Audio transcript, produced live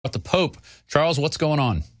the Pope. Charles, what's going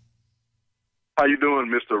on? How you doing,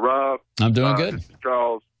 Mr. Rob? I'm doing good. This is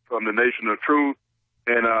Charles from the Nation of Truth,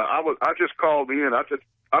 and I just called in.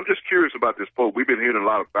 I'm just curious about this Pope. We've been hearing a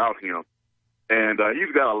lot about him, and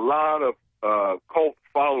he's got a lot of cult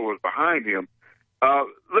followers behind him.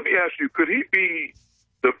 Let me ask you: could he be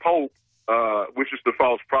the Pope, which is the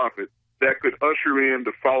false prophet, that could usher in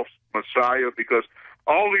the false Messiah? Because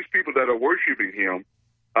all these people that are worshiping him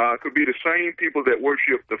could be the same people that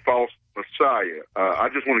worship the false Messiah. I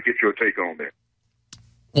just want to get your take on that.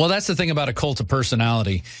 Well, that's the thing about a cult of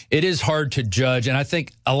personality. It is hard to judge, and I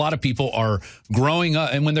think a lot of people are growing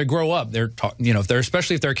up, and when they grow up,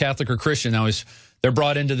 especially if they're Catholic or Christian, they're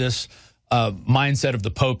brought into this mindset of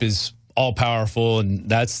the Pope is all powerful, and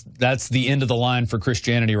that's the end of the line for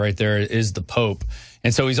Christianity right there, is the Pope.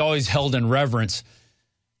 And so he's always held in reverence.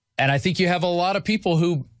 And I think you have a lot of people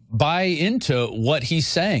who buy into what he's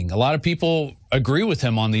saying. A lot of people agree with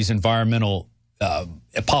him on these environmental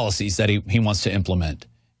policies that he wants to implement.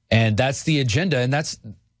 And that's the agenda, and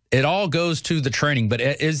it all goes to the training. But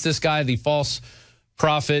is this guy the false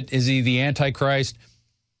prophet? Is he the Antichrist?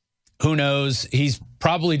 Who knows? He's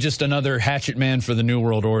probably just another hatchet man for the New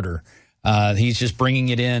World Order. He's just bringing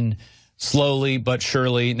it in slowly but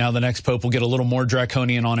surely. Now the next pope will get a little more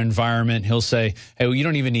draconian on environment. He'll say, hey, well, you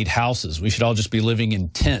don't even need houses. We should all just be living in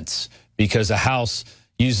tents because a house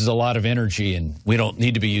uses a lot of energy, and we don't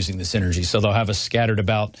need to be using this energy. So they'll have us scattered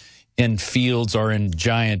about in fields or in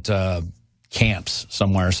giant camps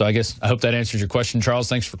somewhere. So I hope that answers your question, Charles.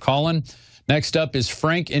 Thanks for calling. Next up is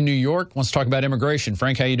Frank in New York. Wants to talk about immigration.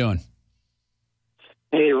 Frank, how you doing?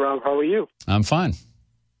 Hey, Rob, how are you? I'm fine.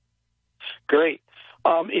 Great.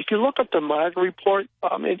 If you look at the MAG report,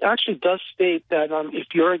 it actually does state that if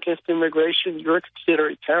you're against immigration, you're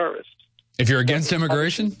considered a terrorist. If you're against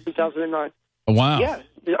immigration? 2009. Oh, wow. Yeah,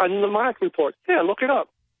 on the MAG report. Yeah, look it up.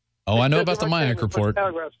 Oh, I know about the MAG report.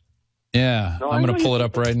 Yeah, no, I'm going to pull it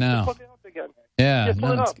up right now. Pull it up again. Yeah.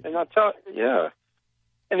 Pull it up, and I'll tell yeah.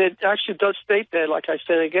 And it actually does state that, like I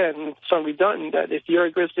said again, some redundant, that if you're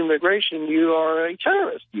against immigration, you are a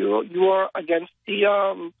terrorist. You are against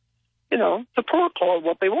the, the protocol of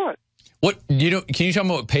what they want. Can you tell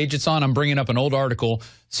me what page it's on? I'm bringing up an old article.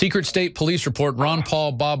 Secret State Police Report, Ron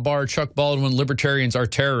Paul, Bob Barr, Chuck Baldwin, Libertarians are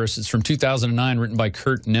terrorists. It's from 2009, written by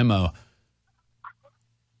Kurt Nimmo.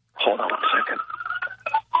 Hold on 1 second.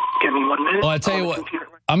 Give me 1 minute. Well, I tell you what,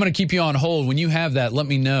 I'm going to keep you on hold. When you have that, let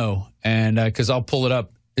me know, and because I'll pull it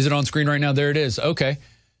up. Is it on screen right now? There it is. Okay.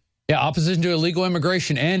 Yeah, opposition to illegal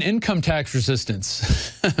immigration and income tax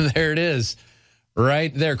resistance. There it is.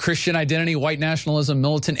 Right there. Christian identity, white nationalism,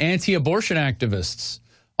 militant anti-abortion activists.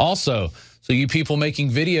 Also, so you people making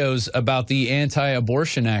videos about the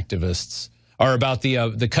anti-abortion activists or about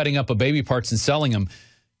the cutting up of baby parts and selling them,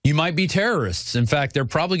 you might be terrorists. In fact, they're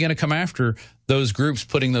probably going to come after those groups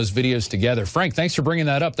putting those videos together. Frank, thanks for bringing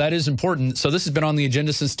that up. That is important. So this has been on the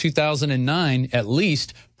agenda since 2009, at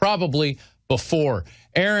least, probably before.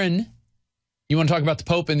 Aaron, you want to talk about the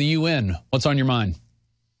Pope and the UN. What's on your mind?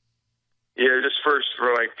 Yeah, just first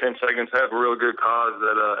for like 10 seconds, I have a real good cause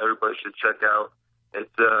that everybody should check out.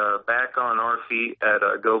 It's back on our feet at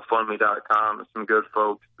GoFundMe.com. Some good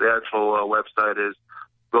folks. The actual website is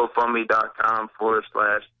GoFundMe.com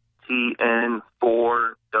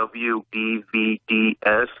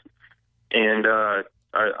 /TN4WBVDS. And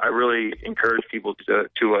I really encourage people to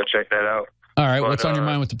check that out. All right, what's on your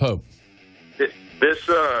mind with the Pope? This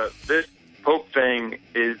Pope thing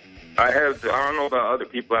is, I don't know about other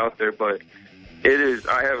people out there, but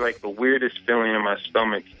I have like the weirdest feeling in my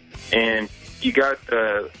stomach. And you got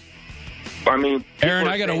Aaron,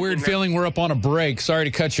 I got a weird feeling we're up on a break. Sorry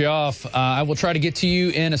to cut you off. I will try to get to you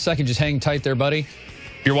in a second. Just hang tight there, buddy.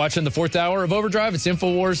 You're watching the 4th hour of Overdrive. It's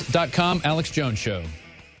Infowars.com, Alex Jones Show.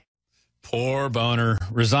 Poor Boner.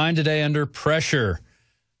 Resigned today under pressure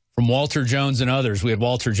from Walter Jones and others. We had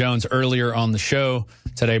Walter Jones earlier on the show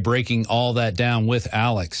today breaking all that down with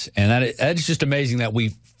Alex. And that is just amazing that we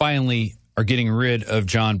finally are getting rid of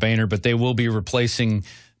John Boehner, but they will be replacing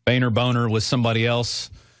Boehner with somebody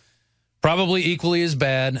else. Probably equally as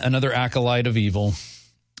bad, another acolyte of evil.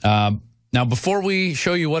 Now, before we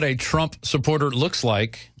show you what a Trump supporter looks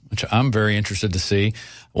like, which I'm very interested to see,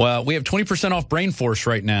 well, we have 20% off Brain Force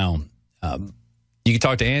right now. You can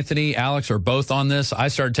talk to Anthony, Alex, or both on this. I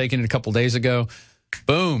started taking it a couple days ago.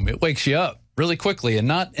 Boom, it wakes you up really quickly, and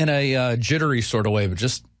not in a jittery sort of way, but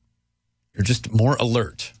you're just more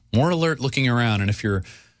alert looking around. And if you're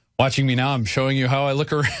watching me now, I'm showing you how I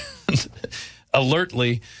look around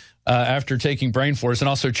alertly after taking Brain Force. And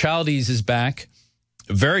also Child Ease is back,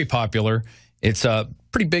 very popular. It's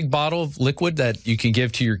pretty big bottle of liquid that you can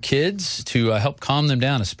give to your kids to help calm them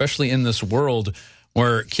down, especially in this world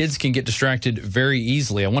where kids can get distracted very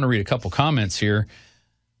easily. I want to read a couple comments here.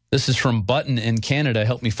 This is from Button in Canada.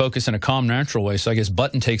 Help me focus in a calm, natural way. So I guess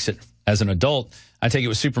Button takes it as an adult. I take it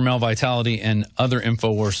with Super Male Vitality and other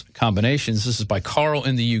InfoWars combinations. This is by Carl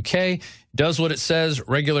in the UK. Does what it says.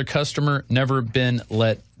 Regular customer, never been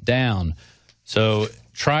let down. So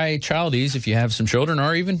try Child Ease if you have some children,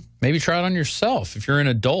 or even maybe try it on yourself if you're an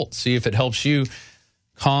adult. See if it helps you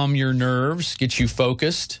calm your nerves, get you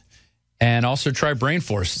focused. And also try Brain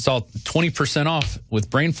Force. It's all 20% off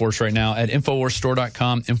with Brain Force right now at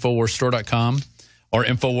InfoWarsStore.com, InfoWarsStore.com, or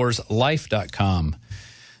InfoWarsLife.com.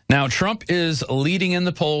 Now, Trump is leading in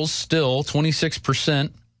the polls still,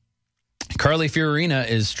 26%. Carly Fiorina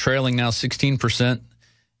is trailing now 16%.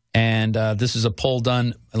 And this is a poll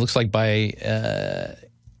done, it looks like, by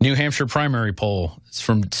New Hampshire primary poll. It's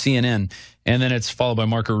from CNN. And then it's followed by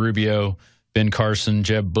Marco Rubio, Ben Carson,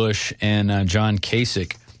 Jeb Bush, and John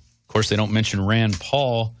Kasich. Of course, they don't mention Rand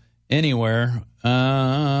Paul anywhere.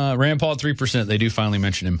 Rand Paul at 3%. They do finally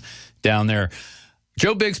mention him down there.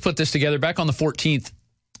 Joe Biggs put this together. Back on the 14th,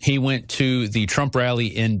 he went to the Trump rally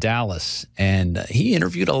in Dallas, and he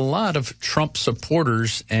interviewed a lot of Trump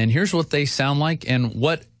supporters. And here's what they sound like and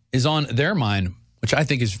what is on their mind, which I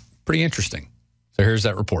think is pretty interesting. So here's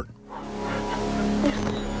that report.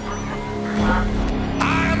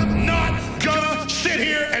 I'm not gonna sit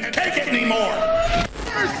here and take it anymore.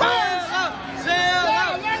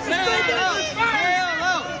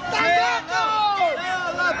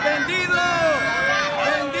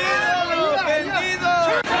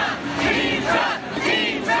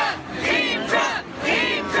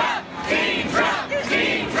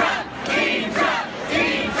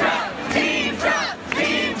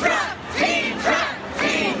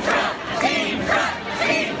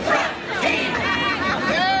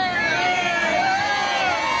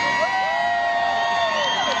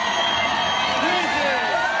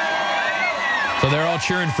 So they're all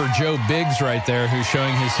cheering for Joe Biggs right there, who's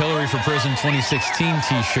showing his Hillary for Prison 2016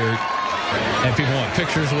 T-shirt. And people want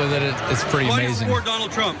pictures with it. It's pretty amazing. Why do you support Donald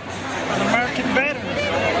Trump? American veterans.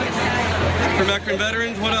 For American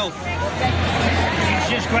veterans, what else? He's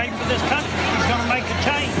just great for this country. He's going to make a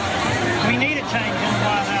change. We need a change in the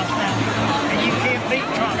White House now. And you can't beat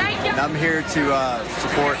Trump. I'm here to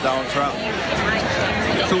support Donald Trump.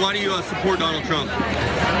 So why do you support Donald Trump?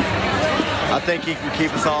 I think he can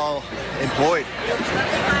keep us all employed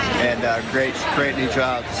and create new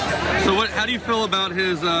jobs. So how do you feel about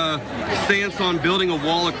his stance on building a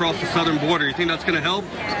wall across the southern border? You think that's going to help?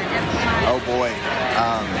 Oh boy,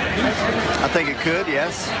 I think it could,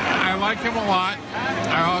 yes. I like him a lot.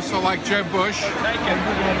 I also like Jeb Bush,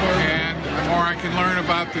 and the more I can learn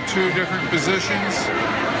about the two different positions,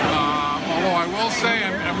 although I will say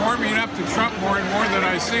I'm warming up to Trump more and more that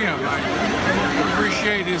I see him. I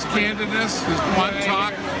appreciate his candidness, his blunt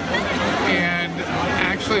talk, and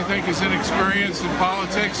actually think his inexperience in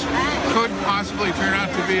politics could possibly turn out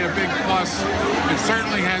to be a big plus. It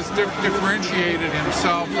certainly has differentiated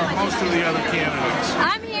himself from most of the other candidates.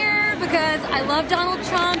 I'm here because I love Donald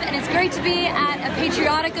Trump, and it's great to be at a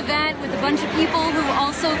patriotic event with a bunch of people who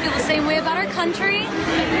also feel the same way about our country.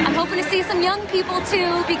 I'm hoping to see some young people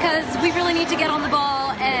too, because we really need to get on the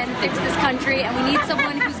ball and fix this country, and we need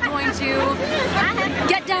someone who's going to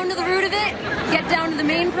get down to the root of it, get down to the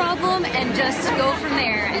main problem, and just go from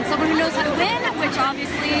there. And someone who knows how to win, which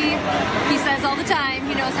obviously he says all the time,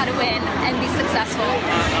 he knows how to win and be successful.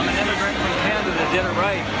 I'm an immigrant from Canada that did it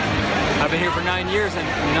right. I've been here for 9 years, and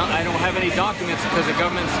I don't have any documents because the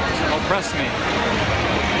government's oppressed me.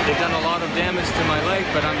 They've done a lot of damage to my life,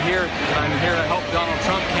 but I'm here to help Donald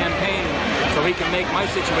Trump campaign so he can make my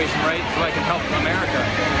situation right so I can help America.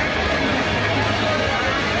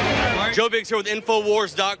 Joe Biggs here with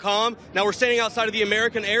Infowars.com. Now we're standing outside of the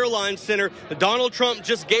American Airlines Center. Donald Trump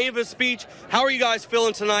just gave a speech. How are you guys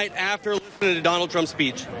feeling tonight after listening to Donald Trump's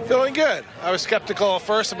speech? Feeling good. I was skeptical at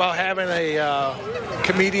first about having a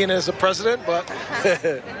comedian as the president, but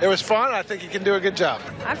it was fun. I think he can do a good job.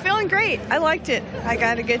 I'm feeling great. I liked it. I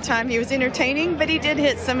got a good time. He was entertaining, but he did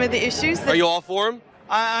hit some of the issues. Are you all for him?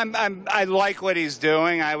 I like what he's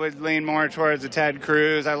doing. I would lean more towards a Ted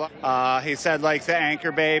Cruz. He said, like, the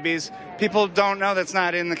anchor babies. People don't know that's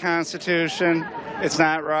not in the Constitution. It's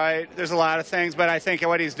not right. There's a lot of things, but I think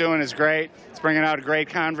what he's doing is great. It's bringing out a great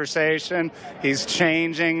conversation. He's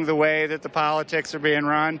changing the way that the politics are being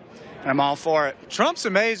run. And I'm all for it. Trump's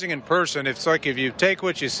amazing in person. It's like if you take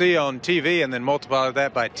what you see on TV and then multiply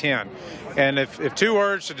that by 10. And if two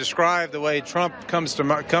words to describe the way Trump comes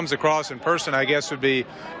across in person, I guess would be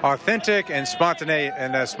authentic and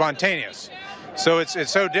spontaneous. So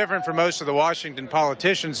it's so different from most of the Washington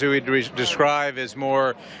politicians who we'd describe as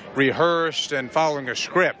more rehearsed and following a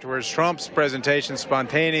script, whereas Trump's presentation is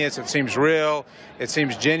spontaneous, it seems real, it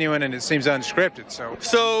seems genuine, and it seems unscripted.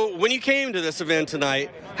 So when you came to this event tonight,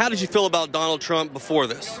 how did you feel about Donald Trump before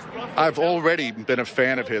this? I've already been a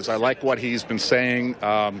fan of his. I like what he's been saying.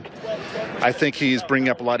 I think he's bringing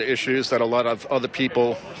up a lot of issues that a lot of other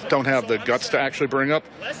people don't have the guts to actually bring up,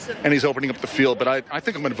 and he's opening up the field. But I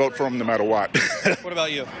think I'm going to vote for him no matter what. What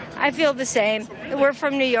about you? I feel the same. We're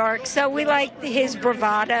from New York, so we like his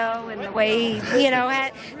bravado and the way he,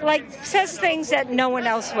 says things that no one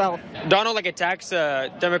else will. Donald attacks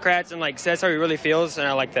Democrats and says how he really feels, and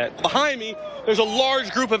I like that. Behind me, there's a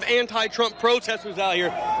large group of anti-Trump protesters out here.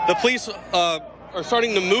 The police are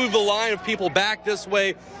starting to move the line of people back this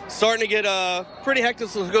way, starting to get pretty hectic.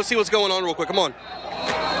 So let's go see what's going on real quick. Come on.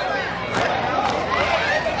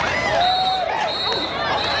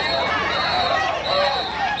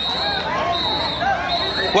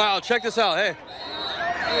 Wow, check this out.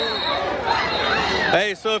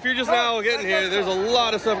 Hey, so if you're just now getting here, there's a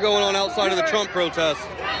lot of stuff going on outside of the Trump protest.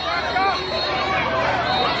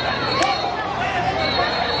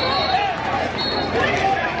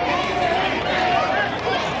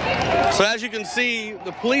 So as you can see,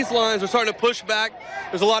 the police lines are starting to push back.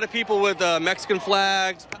 There's a lot of people with Mexican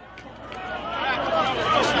flags.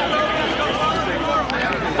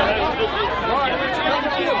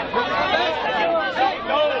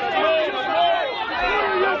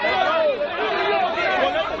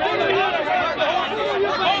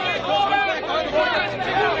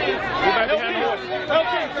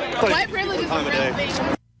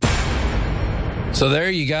 So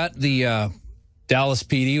there you got the Dallas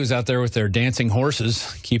PD was out there with their dancing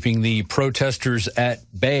horses, keeping the protesters at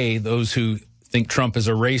bay, those who think Trump is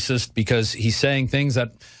a racist because he's saying things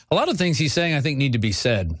that a lot of things he's saying I think need to be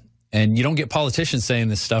said. And you don't get politicians saying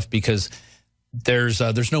this stuff because there's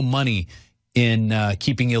no money in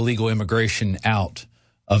keeping illegal immigration out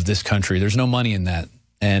of this country. There's no money in that.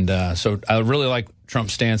 And so I really like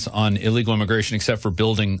Trump's stance on illegal immigration, except for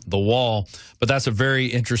building the wall. But that's a very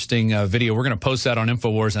interesting video. We're going to post that on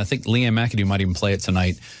InfoWars, and I think Leanne McAdoo might even play it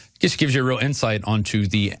tonight. Just gives you a real insight onto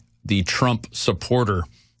the Trump supporter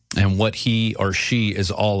and what he or she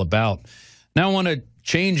is all about. Now I want to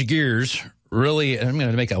change gears. Really, I'm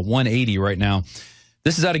going to make a 180 right now.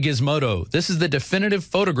 This is out of Gizmodo. This is the definitive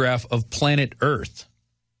photograph of planet Earth.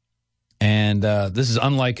 And this is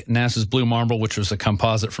unlike NASA's Blue Marble, which was a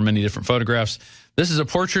composite from many different photographs. This is a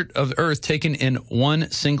portrait of Earth taken in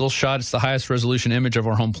one single shot. It's the highest resolution image of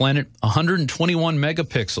our home planet, 121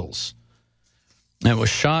 megapixels. And it was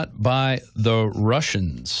shot by the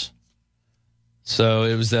Russians. So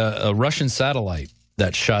it was a Russian satellite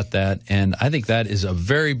that shot that. And I think that is a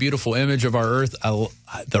very beautiful image of our Earth.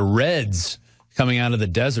 The reds coming out of the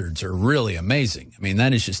deserts are really amazing. I mean,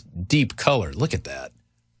 that is just deep color. Look at that.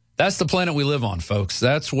 That's the planet we live on, folks.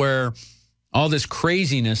 That's where all this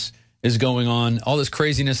craziness is going on, all this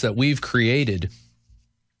craziness that we've created.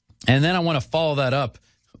 And then I want to follow that up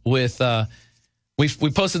with,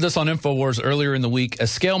 we posted this on InfoWars earlier in the week, a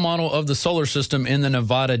scale model of the solar system in the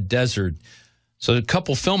Nevada desert. So a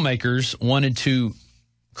couple filmmakers wanted to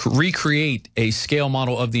recreate a scale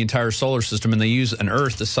model of the entire solar system, and they use an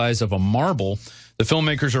Earth the size of a marble. The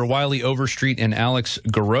filmmakers are Wiley Overstreet and Alex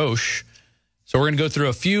Garrosh. So we're going to go through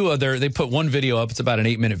a few of they put one video up. It's about an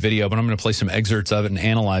 8-minute video, but I'm going to play some excerpts of it and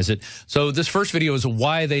analyze it. So this first video is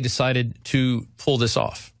why they decided to pull this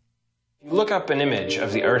off. You look up an image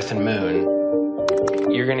of the Earth and Moon,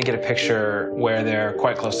 you're going to get a picture where they're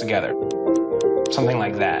quite close together. Something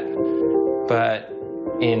like that. But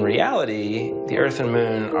in reality, the Earth and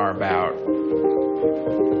Moon are about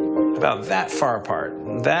that far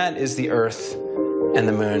apart. That is the Earth and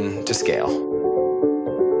the Moon to scale.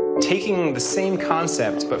 Taking the same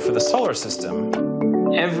concept, but for the solar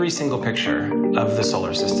system, every single picture of the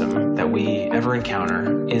solar system that we ever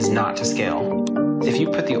encounter is not to scale. If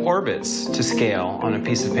you put the orbits to scale on a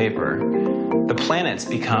piece of paper, the planets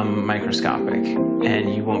become microscopic,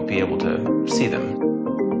 and you won't be able to see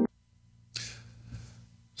them.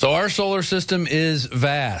 So our solar system is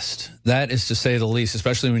vast. That is to say the least,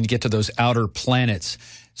 especially when you get to those outer planets.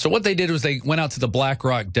 So what they did was they went out to the Black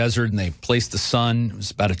Rock Desert and they placed the sun. It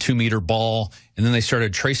was about a 2-meter ball. And then they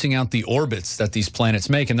started tracing out the orbits that these planets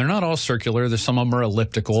make. And they're not all circular. Some of them are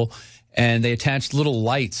elliptical. And they attached little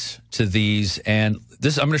lights to these. And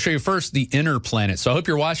I'm going to show you first the inner planet. So I hope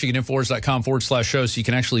you're watching at Infowars.com/show so you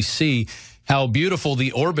can actually see how beautiful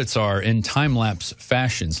the orbits are in time-lapse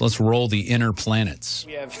fashions. Let's roll the inner planets.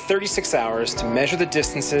 We have 36 hours to measure the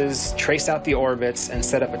distances, trace out the orbits, and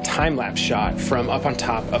set up a time-lapse shot from up on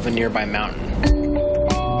top of a nearby mountain.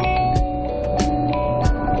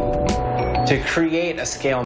 To create a scale